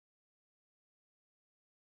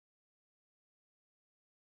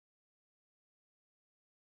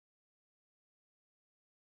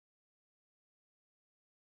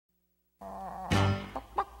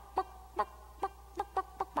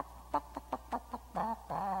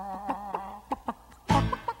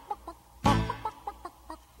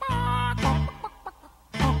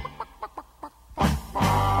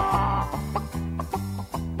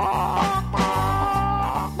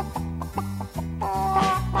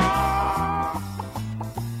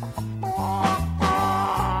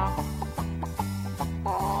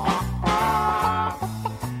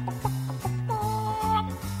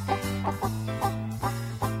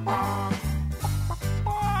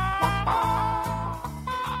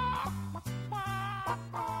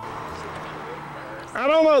I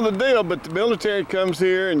don't know the deal, but the military comes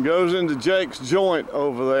here and goes into Jake's joint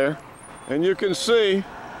over there, and you can see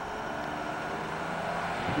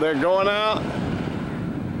they're going out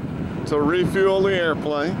to refuel the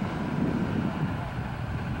airplane.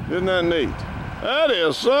 Isn't that neat? That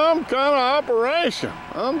is some kind of operation,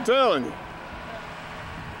 I'm telling you.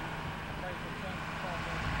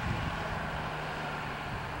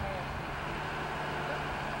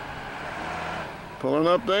 Pulling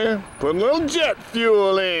up there, putting a little jet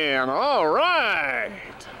fuel in. All right.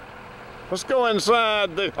 Let's go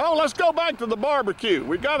inside the, oh, let's go back to the barbecue.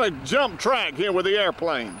 We got a jump track here with the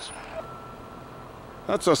airplanes.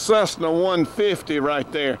 That's a Cessna 150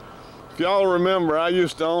 right there. If y'all remember, I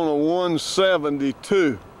used to own a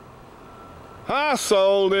 172. I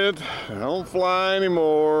sold it. I don't fly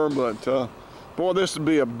anymore, but boy, this would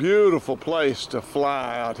be a beautiful place to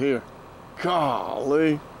fly out here.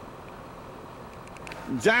 Golly.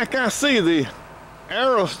 Jack, I see the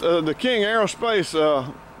King Aerospace,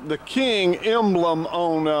 the King emblem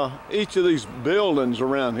on each of these buildings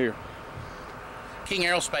around here. King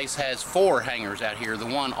Aerospace has 4 hangars out here, the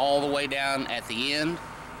one all the way down at the end,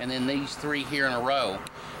 and then these 3 here in a row.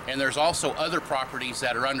 And there's also other properties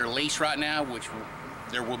that are under lease right now, which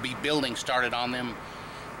there will be buildings started on them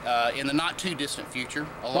in the not too distant future,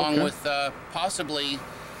 along with possibly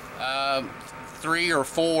 3 or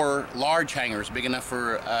 4 large hangars big enough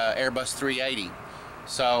for Airbus 380.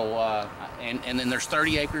 So, and then there's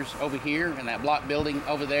 30 acres over here in that block building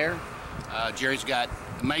over there. Jerry's got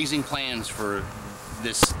amazing plans for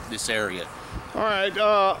this area. All right,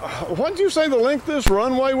 what did you say the length of this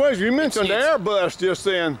runway was? You mentioned Airbus just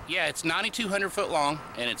then. Yeah, it's 9,200 foot long,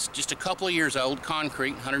 and it's just a couple of years old,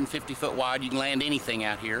 concrete, 150 foot wide. You can land anything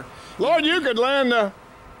out here. Lord, you could land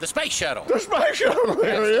the space shuttle. The space shuttle.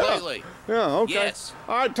 Absolutely. Yeah, okay. Yes.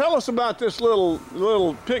 All right, tell us about this little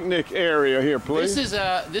picnic area here, please.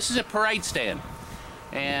 This is a parade stand.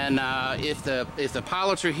 And if the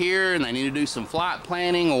pilots are here and they need to do some flight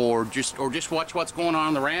planning or just watch what's going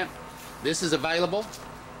on the ramp, this is available.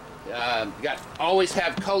 Always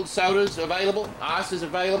have cold sodas available, ice is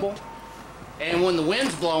available. And when the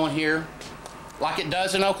wind's blowing here, like it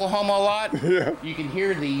does in Oklahoma a lot, you can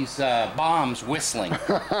hear these bombs whistling.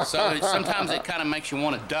 So sometimes it kind of makes you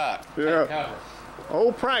want to duck. Yeah. Take cover.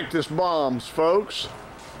 Old practice bombs, folks.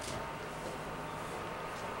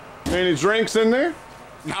 Any drinks in there?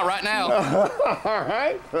 Not right now. All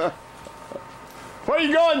right. Where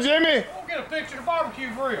you going, Jimmy? We'll get a picture of the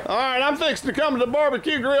barbecue grill. All right, I'm fixing to come to the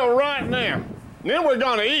barbecue grill right now. And then we're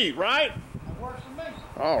gonna eat, right? That works for me.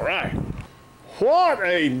 All right. What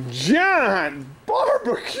a giant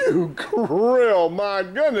barbecue grill. My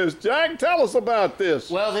goodness, Jack, tell us about this.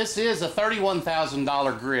 Well, this is a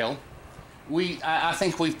 $31,000 grill. I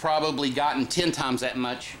think we've probably gotten 10 times that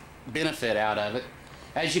much benefit out of it.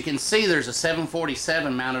 As you can see, there's a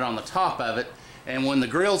 747 mounted on the top of it, and when the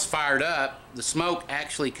grill's fired up, the smoke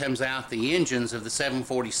actually comes out the engines of the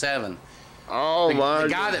 747. Oh, my The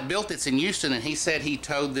guy that built it's in Houston, and he said he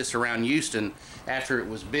towed this around Houston after it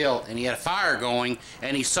was built, and he had a fire going,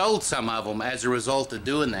 and he sold some of them as a result of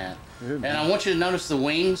doing that. And I want you to notice the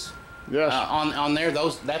wings. Yes. On there,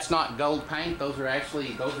 that's not gold paint. Those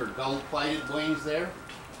are gold-plated wings there.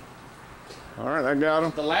 All right, I got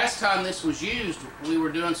them. The last time this was used, we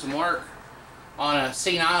were doing some work on a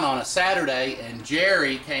C9 on a Saturday, and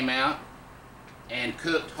Jerry came out and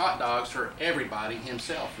cooked hot dogs for everybody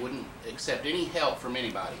himself. Wouldn't accept any help from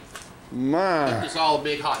anybody. My It's all a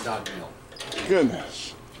big hot dog meal.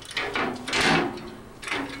 goodness.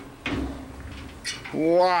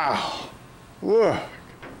 Wow. Look.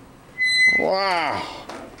 Wow.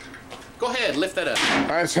 Go ahead, lift that up.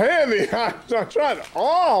 That's heavy. I tried to,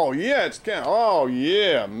 oh, yeah, it's kind of, oh,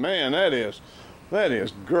 yeah, man, that is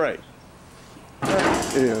great.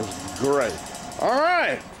 That is great. All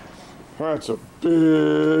right. That's a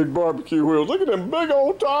big barbecue wheel. Look at them big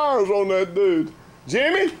old tires on that dude.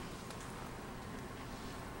 Jimmy?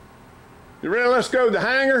 You ready? Let's go to the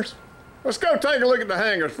hangars? Let's go take a look at the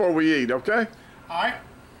hangars before we eat, okay? All right.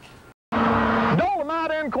 Don't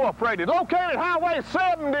Dolomite Incorporated, located Highway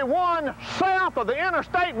 71 south of the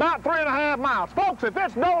interstate, about 3.5 miles. Folks, if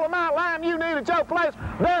it's Dolomite lime you need at your place,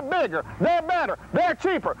 they're bigger, they're better, they're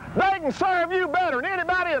cheaper. They can serve you better than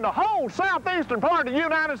anybody in the whole southeastern part of the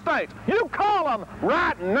United States. You call them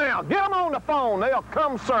right now. Get them on the phone. They'll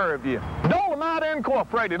come serve you. Dolomite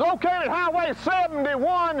Incorporated, located Highway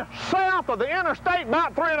 71 south of the interstate,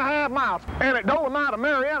 about 3.5 miles. And at Dolomite of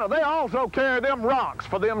Marietta, they also carry them rocks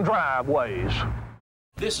for them driveways.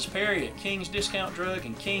 This is Perry at King's Discount Drug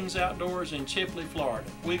and King's Outdoors in Chipley, Florida.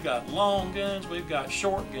 We've got long guns, we've got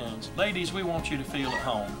short guns. Ladies, we want you to feel at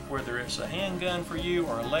home. Whether it's a handgun for you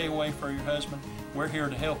or a layaway for your husband, we're here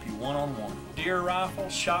to help you one-on-one. Deer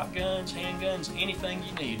rifles, shotguns, handguns, anything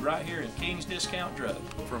you need right here at King's Discount Drug.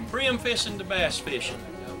 From brim fishing to bass fishing,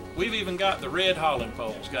 we've even got the red hauling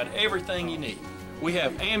poles, got everything you need. We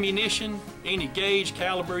have ammunition, any gauge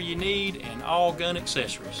caliber you need, and all gun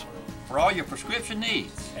accessories. For all your prescription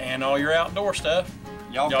needs. And all your outdoor stuff,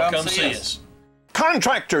 y'all come see us.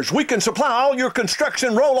 Contractors, we can supply all your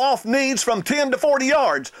construction roll-off needs from 10 to 40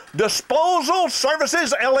 yards. Disposal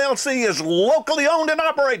Services LLC is locally owned and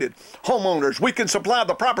operated. Homeowners, we can supply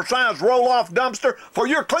the proper size roll-off dumpster for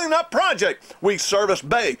your cleanup project. We service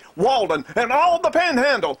Bay, Walden, and all the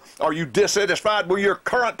Panhandle. Are you dissatisfied with your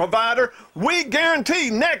current provider? We guarantee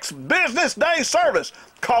next business day service.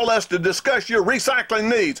 Call us to discuss your recycling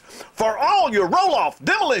needs. For all your roll-off,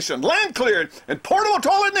 demolition, land clearing, and portable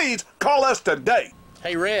toilet needs, call us today.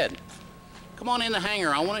 Hey, Red, come on in the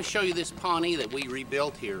hangar. I want to show you this Pawnee that we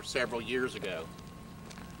rebuilt here several years ago.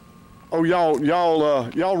 Oh, y'all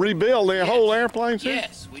rebuild the whole airplane, sir?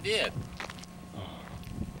 Yes, we did.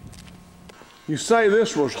 You say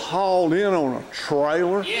this was hauled in on a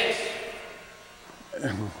trailer? Yes.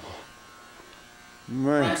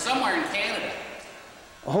 Man. From somewhere in Canada.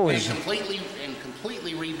 Oh, It's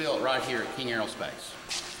completely rebuilt right here at King Aerospace.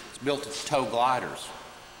 It's built to tow gliders.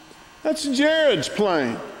 That's Jared's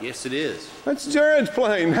plane. Yes, it is. That's Jared's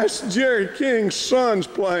plane. That's Jared King's son's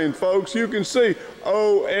plane, folks. You can see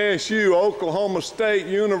OSU, Oklahoma State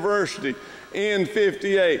University,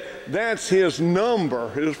 N58. That's his number,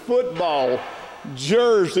 his football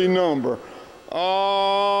jersey number.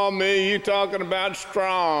 Oh, me, you talking about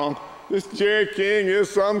strong. This Jared King is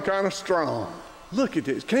some kind of strong. Look at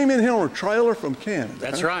this. Came in here on a trailer from Canada.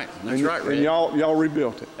 That's right. That's right, Red. And y'all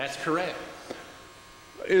rebuilt it. That's correct.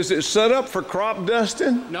 Is it set up for crop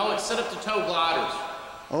dusting? No, it's set up to tow gliders.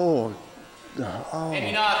 Oh. And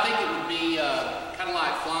you know, I think it would be kind of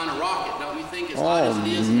like flying a rocket, don't you think? As light as it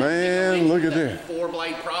is. Man, look at this.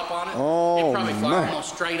 4-blade prop on it. Oh, it'd probably fly man.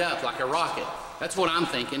 almost straight up like a rocket. That's what I'm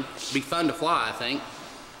thinking. It'd be fun to fly, I think.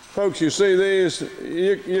 Folks, you see these?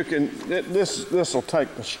 You can, this will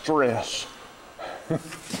take the stress.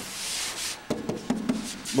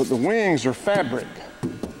 But the wings are fabric.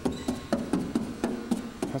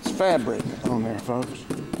 That's fabric on there, folks.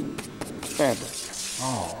 Fabric.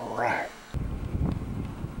 All right.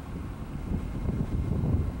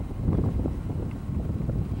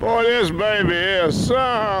 Boy, this baby is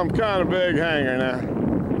some kind of big hanger now.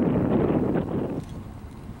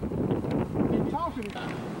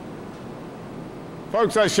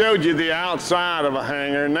 Folks, I showed you the outside of a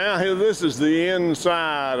hangar. Now this is the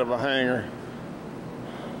inside of a hangar.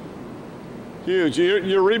 Huge.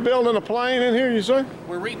 You're rebuilding a plane in here, you say?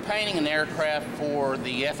 We're repainting an aircraft for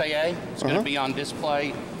the FAA. It's going to be on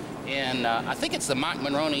display in, I think it's the Mike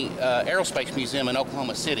Monroney Aerospace Museum in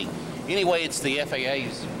Oklahoma City. Anyway, it's the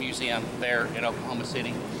FAA's museum there in Oklahoma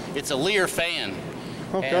City. It's a Lear fan.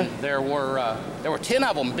 Okay. And there were 10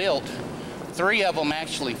 of them built. 3 of them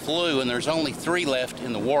actually flew, and there's only 3 left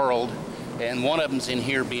in the world, and one of them's in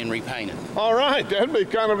here being repainted. All right, that'd be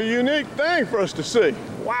kind of a unique thing for us to see.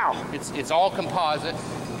 Wow. It's all composite.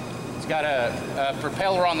 It's got a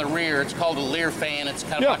propeller on the rear. It's called a Lear fan. It's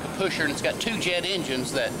kind of like a pusher, and it's got 2 jet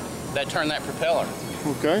engines that turn that propeller.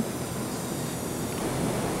 Okay.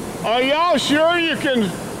 Are y'all sure you can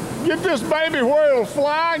get this baby where it'll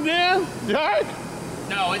fly again, Jack?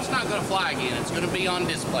 No, it's not going to fly again. It's going to be on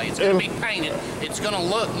display. It's going to be painted. It's going to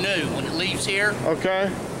look new when it leaves here.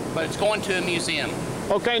 Okay. But it's going to a museum.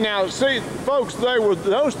 Okay, now see, folks, there were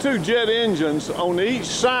those 2 jet engines on each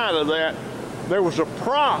side of that. There was a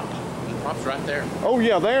prop. The prop's right there. Oh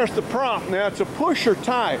yeah, there's the prop. Now it's a pusher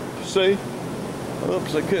type. See?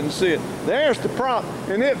 Oops, I couldn't see it. There's the prop,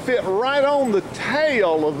 and it fit right on the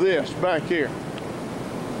tail of this back here.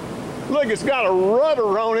 Look, it's got a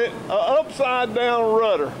rudder on it, an upside down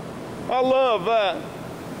rudder. I love that.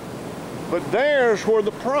 But there's where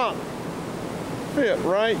the prop fit,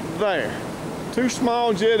 right there. 2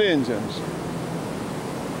 small jet engines.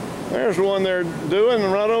 There's one they're doing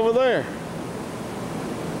right over there.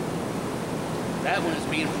 That one is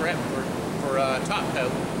being prepped for top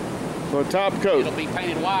coat. For top coat. It'll be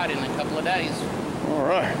painted white in a couple of days. All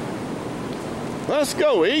right. Let's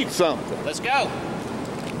go eat something. Let's go.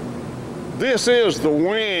 This is the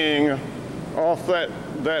wing off that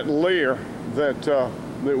Lear that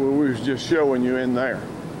we was just showing you in there.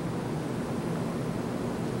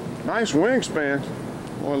 Nice wingspan.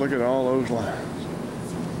 Boy, look at all those lines.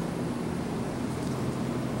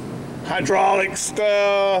 Hydraulic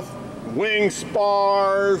stuff, wing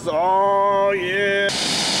spars, oh yeah.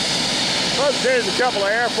 Folks, here's a couple of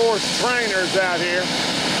Air Force trainers out here.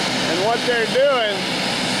 And what they're doing,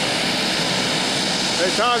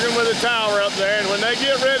 they're talking with the tower up there, and when they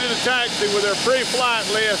get ready to taxi with their pre-flight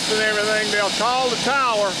list and everything, they'll call the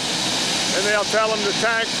tower and they'll tell them to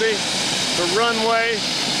taxi the runway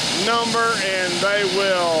number, and they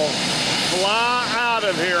will fly out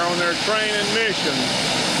of here on their training mission.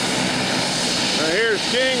 Now here's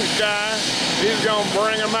King's guy. He's gonna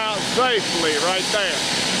bring them out safely right there.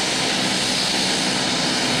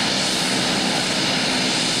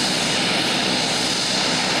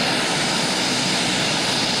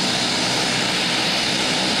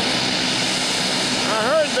 I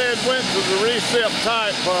heard they had went to the recip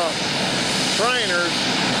type trainers,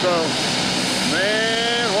 so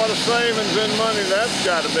man, what a savings in money that's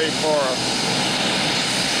got to be for us.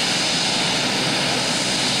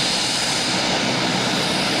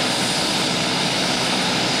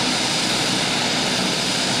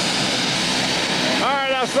 All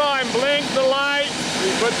right, I saw him blink the lights.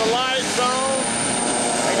 He put the lights on.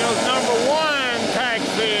 There goes number 1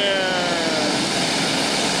 taxi.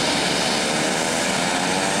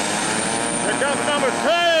 Here comes number 2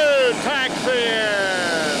 taxiing.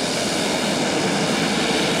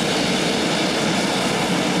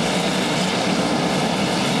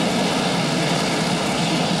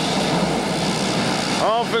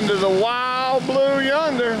 Off into the wild blue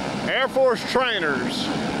yonder. Air Force trainers.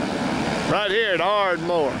 Right here at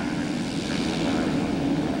Ardmore.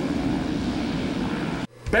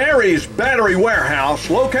 Barry's Battery Warehouse,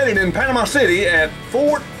 located in Panama City at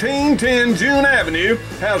 1410 June Avenue,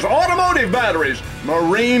 has automotive batteries,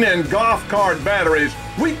 marine and golf cart batteries.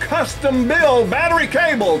 We custom build battery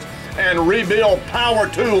cables and rebuild power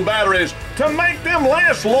tool batteries to make them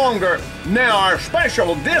last longer. Now our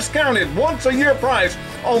special discounted once a year price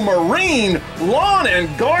on marine, lawn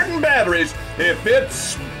and garden batteries. If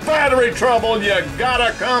it's battery trouble, you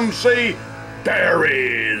gotta come see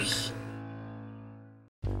Barry's.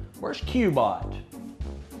 Where's Q-Bot?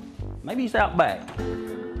 Maybe he's out back.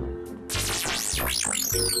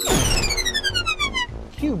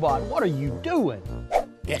 Q-Bot, what are you doing?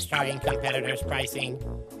 Destroying competitors' pricing.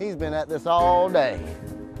 He's been at this all day.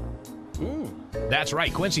 That's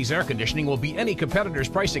right, Quincy's Air Conditioning will beat any competitor's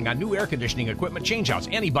pricing on new air conditioning equipment changeouts.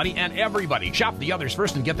 Anybody and everybody. Shop the others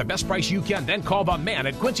first and get the best price you can, then call the man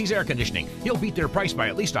at Quincy's Air Conditioning. He'll beat their price by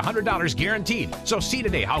at least $100 guaranteed. So see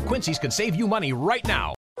today how Quincy's can save you money right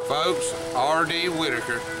now. Folks, R.D.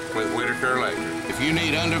 Whitaker with Whitaker Electric. If you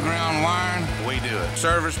need underground wiring, we do it.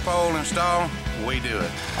 Service pole install, we do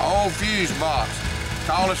it. Old fuse box,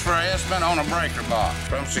 call us for an estimate on a breaker box.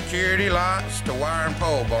 From security lights to wire and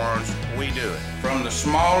pole barns, we do it. From the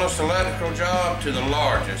smallest electrical job to the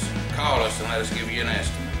largest, call us and let us give you an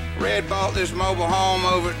estimate. Red bought this mobile home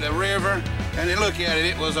over at the river, and then look at it,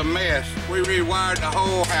 it was a mess. We rewired the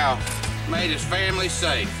whole house, made his family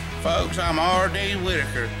safe. Folks, I'm R.D.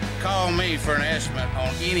 Whitaker. Call me for an estimate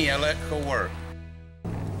on any electrical work.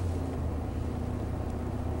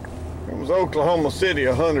 It was Oklahoma City,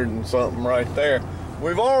 100 and something right there.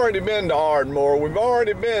 We've already been to Ardmore. We've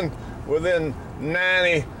already been within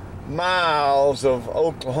 90 miles of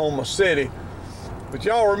Oklahoma City. But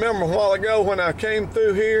y'all remember a while ago when I came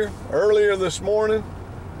through here earlier this morning,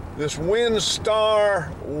 this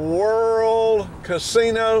WinStar World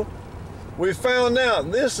Casino, we found out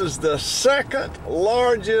this is the second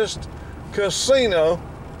largest casino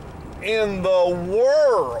in the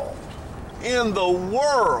world.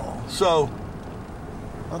 So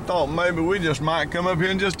I thought maybe we just might come up here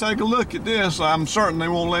and just take a look at this. I'm certain they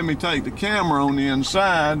won't let me take the camera on the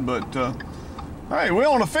inside, but hey, we're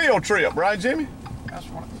on a field trip, right, Jimmy? That's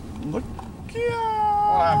what I'm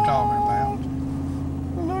talking about.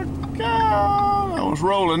 Look out. I was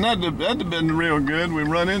rolling. That'd have been real good. We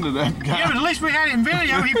run into that guy. Yeah, but at least we had it in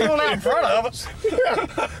video. He pulled out in front of us.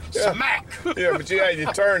 Yeah. Smack. Yeah, but you had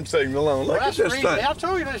your turn signal on. Look at this thing. I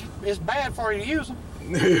told you it's bad for you to use them.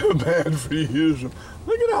 Yeah, bad for you to use them.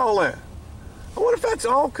 Look at all that. I wonder if that's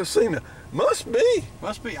all casino. Must be.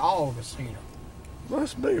 Must be all casino.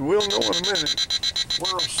 Must be. We'll know in a minute.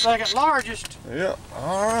 World's second largest. Yep.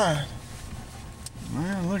 All right.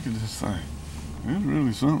 Man, look at this thing. That's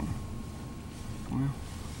really something. Well,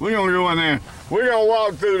 we're gonna go in there. We're gonna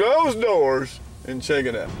walk through those doors and check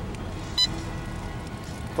it out.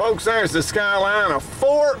 Folks, there's the skyline of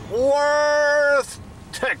Fort Worth,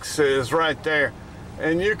 Texas right there.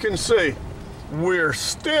 And you can see we're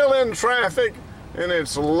still in traffic and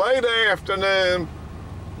it's late afternoon.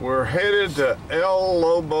 We're headed to El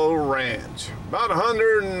Lobo Ranch. About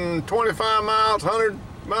 125 miles, 100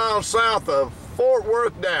 miles south of Fort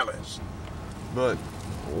Worth, Dallas. But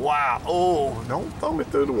wow, oh, don't throw me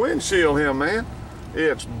through the windshield here, man.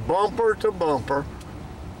 It's bumper to bumper.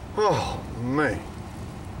 Oh, man.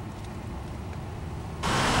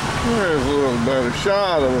 There's a little better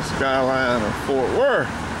shot of the skyline of Fort Worth.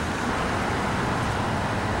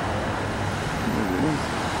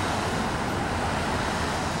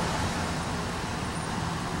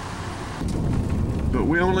 But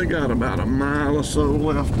we only got about a mile or so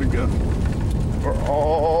left to go. We're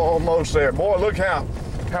almost there. Boy, look how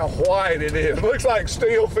white it is. It looks like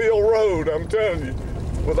Steelfield Road, I'm telling you,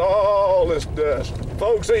 with all this dust.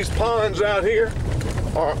 Folks, these ponds out here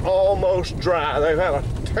are almost dry. They've had a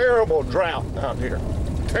terrible drought out here.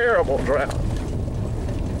 Terrible drought.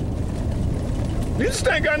 You just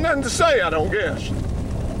ain't got nothing to say, I don't guess.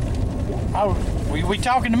 Oh, we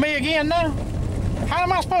talking to me again now? How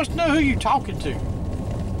am I supposed to know who you're talking to?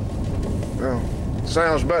 Well,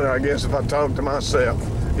 sounds better, I guess, if I talk to myself.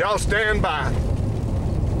 Y'all stand by.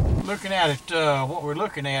 Looking at it, what we're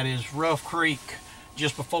looking at is Rough Creek.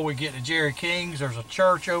 Just before we get to Jerry King's, there's a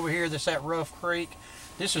church over here that's at Rough Creek.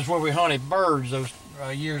 This is where we hunted birds, those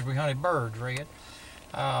years we hunted birds, Red.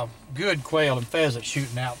 Good quail and pheasant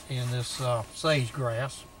shooting out in this sage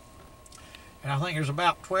grass. And I think there's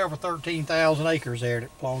about 12 or 13,000 acres there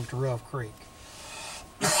that belongs to Rough Creek.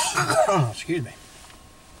 Excuse me.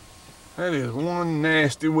 That is one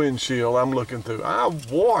nasty windshield I'm looking through. I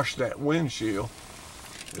washed that windshield.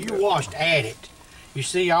 You washed at it. You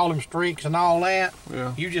see all them streaks and all that?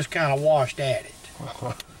 Yeah. You just kind of washed at it.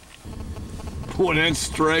 Boy, that's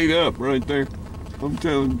straight up right there. I'm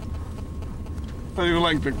telling you. I'd even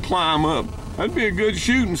like to climb up. That'd be a good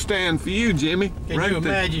shooting stand for you, Jimmy. Can you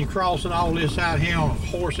imagine crossing all this out here on a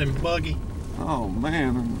horse and buggy? Oh,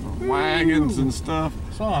 man, and wagons and stuff.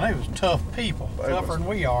 Son, they was tough people. Tougher than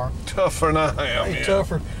we are. Tougher than I am, yeah.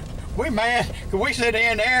 Tougher. We mad because we sit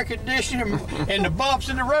there in the air conditioning and the bumps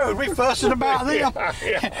in the road. We fussing about them.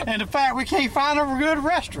 Yeah. And the fact we can't find a good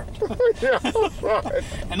restaurant. Yeah, right.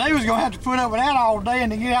 And they was going to have to put up with that all day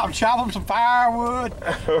and then get out and chop them some firewood,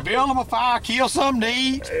 build them a fire, kill something to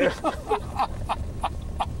eat.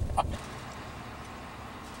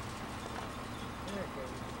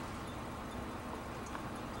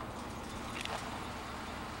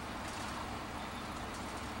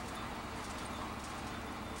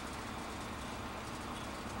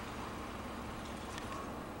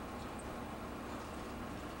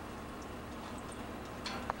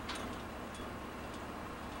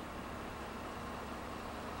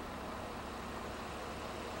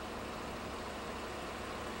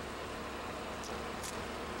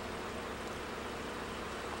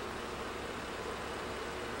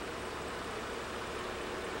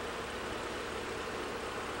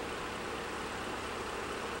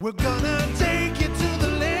 We're gonna take you to the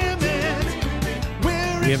limit.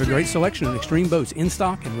 We have a great selection of Extreme boats in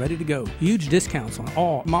stock and ready to go. Huge discounts on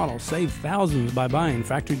all models. Save thousands by buying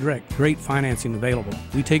factory direct. Great financing available.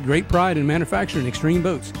 We take great pride in manufacturing Extreme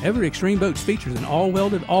boats. Every Extreme Boats features an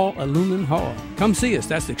all-welded, all-aluminum hull. Come see us.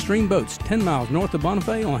 That's Extreme Boats, 10 miles north of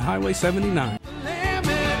Bonifay on Highway 79.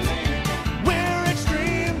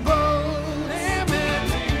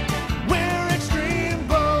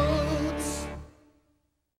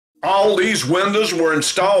 All these windows were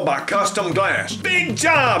installed by Custom Glass. Big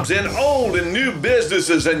jobs in old and new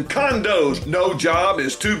businesses and condos. No job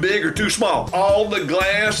is too big or too small. All the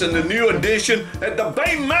glass in the new addition at the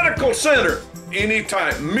Bay Medical Center. Any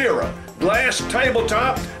type mirror, glass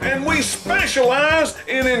tabletop, and we specialize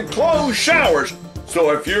in enclosed showers.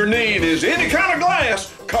 So if your need is any kind of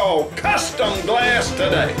glass, call Custom Glass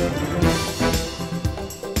today.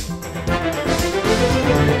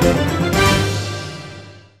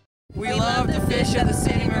 We love to fish at the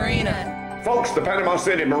City Marina. Folks, the Panama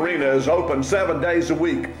City Marina is open 7 days a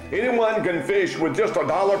week. Anyone can fish with just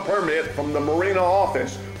 $1 permit from the marina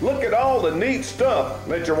office. Look at all the neat stuff.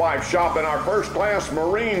 Let your wife shop in our first-class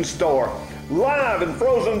marine store. Live and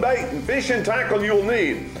frozen bait and fishing tackle you'll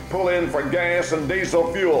need. Pull in for gas and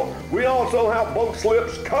diesel fuel. We also have boat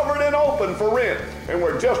slips covered and open for rent. And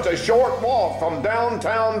we're just a short walk from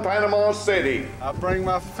downtown Panama City. I bring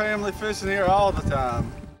my family fishing here all the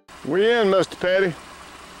time. We in, Mr. Petty.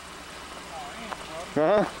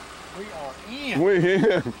 Huh? We are in. We in. We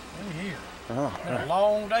here. Oh, It's been a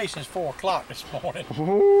long day since 4 o'clock this morning.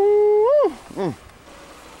 Ooh.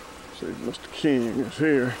 See if Mr. King is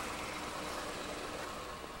here.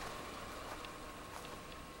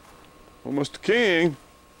 Oh, Mr. King.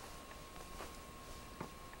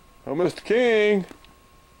 Oh, Mr. King.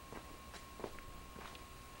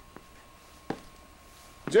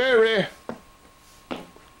 Jerry.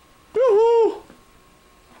 Yoo-hoo.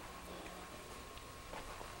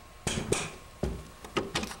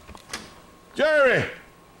 Jerry.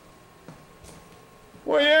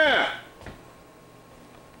 Where you at?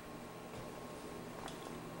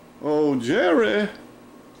 Oh, Jerry.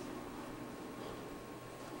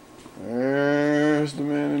 There's the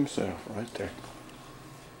man himself, right there.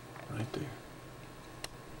 Right there.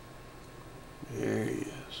 There he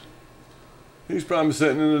is. He's probably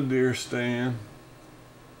sitting in the deer stand.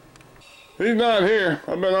 He's not here.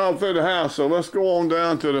 I've been all through the house, so let's go on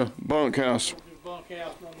down to the bunkhouse.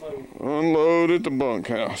 Bunkhouse, unload. Unload at the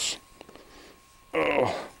bunkhouse.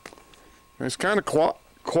 Oh, it's kind of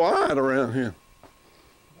quiet around here.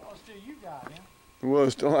 Well, still you got him. It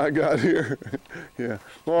was till I got here. Yeah.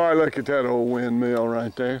 Boy, look at that old windmill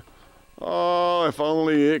right there. Oh, if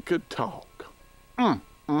only it could talk.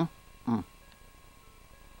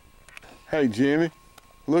 Hey, Jimmy,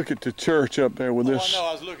 look at the church up there with this, I know,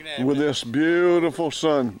 I was looking at it, with this beautiful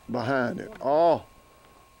sun behind it. Oh,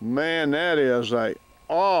 man, that is a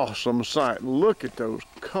awesome sight. Look at those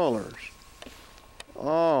colors.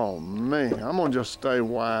 Oh, man, I'm gonna just stay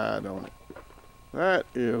wide on it. That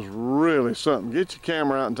is really something. Get your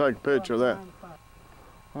camera out and take a picture of that.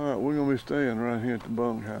 All right, we're gonna be staying right here at the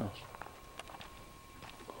bunkhouse.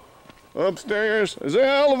 Upstairs, is there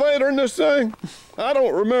an elevator in this thing? I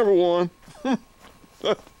don't remember one.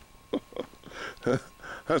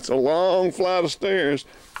 That's a long flight of stairs.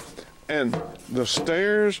 And the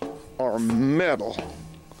stairs are metal.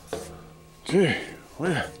 Gee,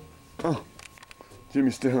 well, oh,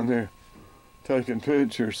 Jimmy's down there taking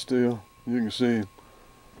pictures still. You can see him.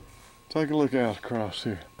 Take a look out across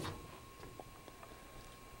here.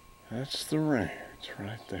 That's the ranch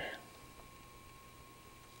right there.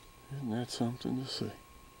 Isn't that something to see?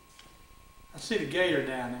 I see the gator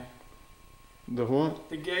down there. The what?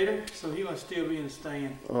 The gator, so he must still be in the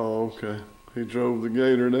stand. Oh, okay. He drove the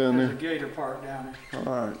gator down There's there. a gator park down there.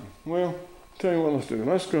 All right. Well, tell you what, let's do.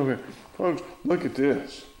 Let's go here. Folks, look at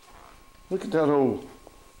this. Look at that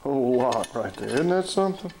whole lot right there. Isn't that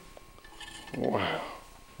something? Wow.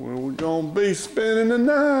 Where we gonna be spending the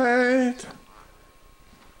night?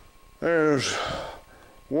 There's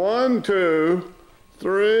 1, 2,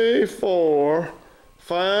 3, 4,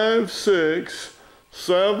 5, 6,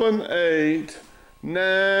 7, 8,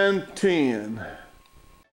 9, 10.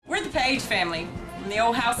 We're the Page family from the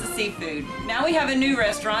old House of Seafood. Now we have a new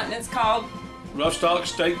restaurant and it's called Rough Stock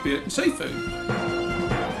Steak Pit and Seafood.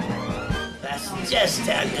 That's just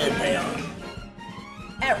how good they are.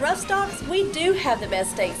 At Rough Stocks, we do have the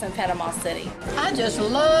best steaks in Panama City. I just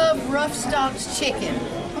love Rough Stocks chicken.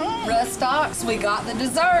 Rough Stocks, we got the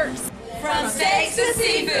desserts. From steaks to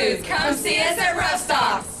seafood, come see us at Rough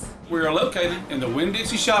Stocks. We are located in the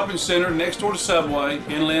Winn-Dixie Shopping Center next door to Subway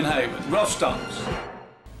in Lynn Haven. Rough Stocks.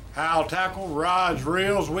 Howell Tackle, rods,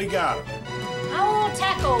 reels, we got them. Howell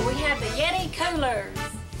Tackle, we have the Yeti coolers.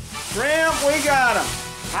 Shrimp, we got them.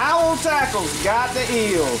 Howell Tackle's got the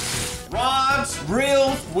eels. Rods,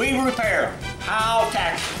 reels, we repair them. Howell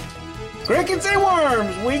Tackle. Crickets and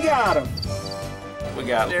worms, we got them. We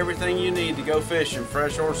got everything you need to go fishing,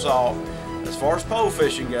 fresh or salt. As far as pole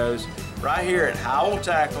fishing goes, right here at Howell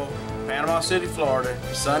Tackle, Panama City, Florida,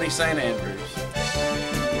 sunny St. Andrews.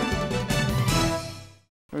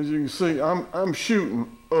 As you can see, I'm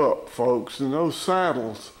shooting up, folks, and those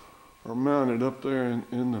saddles are mounted up there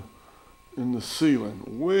in the ceiling,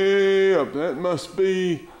 way up. That must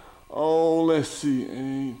be, oh, let's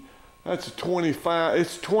see, that's a 25.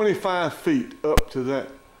 It's 25 feet up to that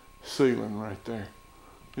ceiling right there.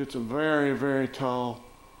 It's a very, very tall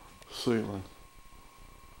ceiling.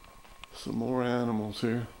 Some more animals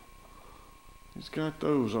here. He's got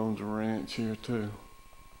those on the ranch here too.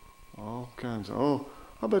 All kinds of, oh,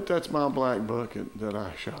 I bet that's my black bucket that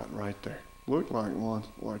I shot right there. Looked like one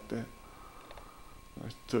like that. I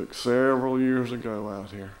took several years ago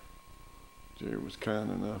out here. Jerry was kind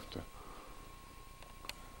enough to.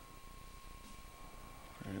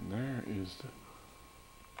 And there is the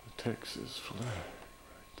Texas flag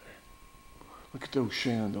right there. Look at those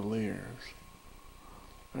chandeliers.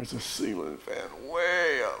 There's a ceiling fan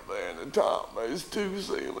way up there in the top. There's 2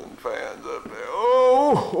 ceiling fans up there.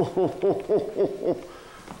 Oh!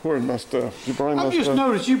 Where's my stuff? Did you bring my stuff? I just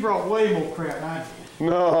noticed you brought way more crap than I did.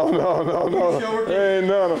 No.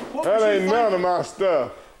 That ain't none of my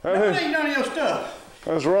stuff. That ain't none of your stuff.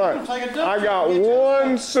 That's right. I got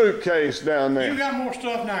one suitcase down there. You got more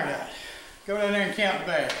stuff than I got. Go down there and count the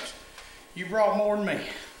bags. You brought more than me.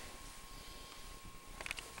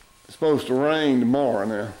 It's supposed to rain tomorrow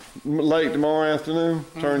now. Late tomorrow afternoon.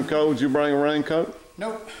 Turn cold. Did you bring a raincoat?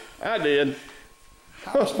 Nope. I did.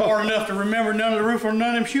 I was smart enough to remember none of the roof on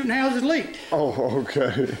none of them shooting houses leaked. Oh,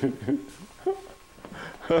 okay.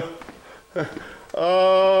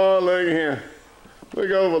 Oh, look here. Look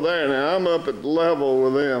over there now. I'm up at level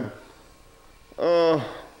with them.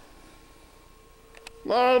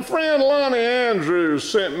 My friend Lonnie Andrews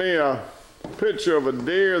sent me a picture of a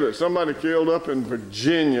deer that somebody killed up in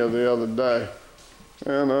Virginia the other day.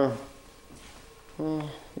 And, well,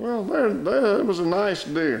 there it was a nice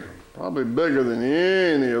deer. Probably bigger than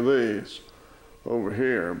any of these over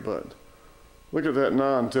here, but look at that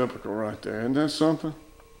non-typical right there. Isn't that something?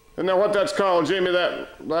 Isn't that what that's called, Jimmy? That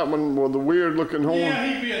one with the weird-looking horn? Yeah,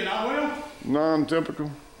 he'd be a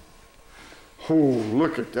non-typical. Oh,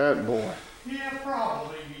 look at that boy. Yeah,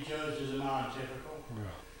 probably be judged as a non-typical.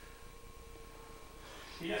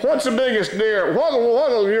 Yeah. What's the biggest deer?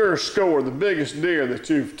 What'll your score the biggest deer that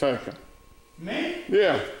you've taken? Me?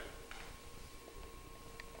 Yeah.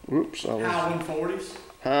 Whoops. High 140s.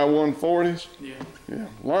 High 140s? Yeah. Yeah.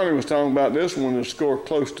 Lonnie was talking about this one to score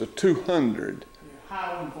close to 200. Yeah,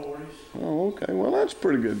 high 140s. Oh, okay. Well, that's a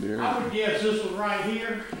pretty good deer. I would guess this one right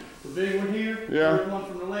here, the big one here, yeah. The one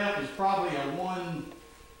from the left is probably a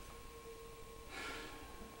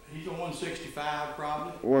he's a 165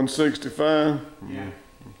 probably. 165? Yeah.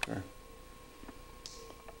 Okay.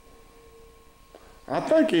 I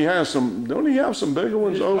think he has some, don't he have some bigger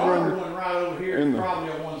ones over in the... one right over here is probably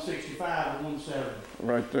a 165 or 170.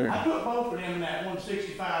 Right there. I put both of them in that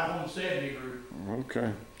 165, 170 group.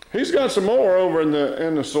 Okay. He's got some more over in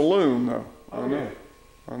the saloon though. Okay.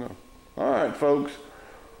 I know. All right, folks.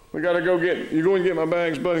 We got to go get, you going to get my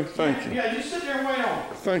bags, buddy? Thank you. Yeah, just sit there and wait on.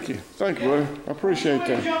 Thank you, buddy. I appreciate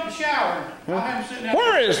that. Jump in the shower. I'll have him sitting there.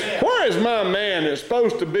 Where is my man that's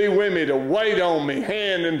supposed to be with me to wait on me,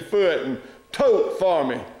 hand and foot, and tote for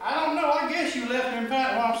me? I don't know. I guess you left him in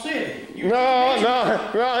Panama City. No,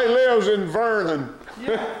 he lives in Vernon.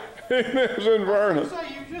 Yeah. He lives in Vernon.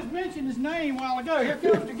 You just mentioned his name a while ago. Here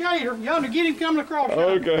comes the gator. You ought to get him coming across.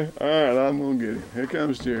 Okay. All right, I'm going to get him. Here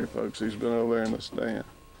comes Jerry, folks. He's been over there in the stand.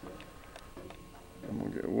 I'm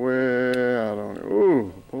going to get way out on it.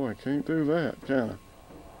 Ooh, boy, I can't do that, can I?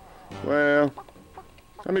 Well,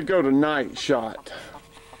 let me go to night shot.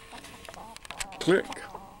 Click.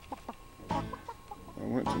 I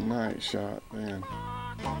went to night shot then.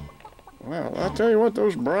 Wow, I tell you what,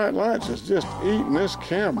 those bright lights is just eating this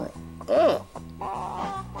camera up.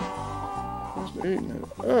 Just eating it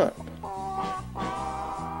up.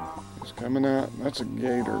 It's coming out. That's a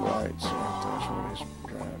gator lights. That's what he's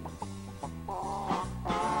driving.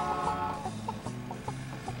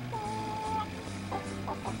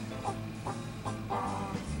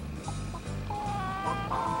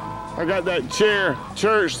 I got that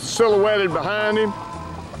church silhouetted behind him.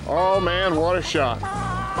 Oh man, what a shot.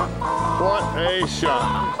 What a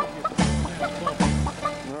shot.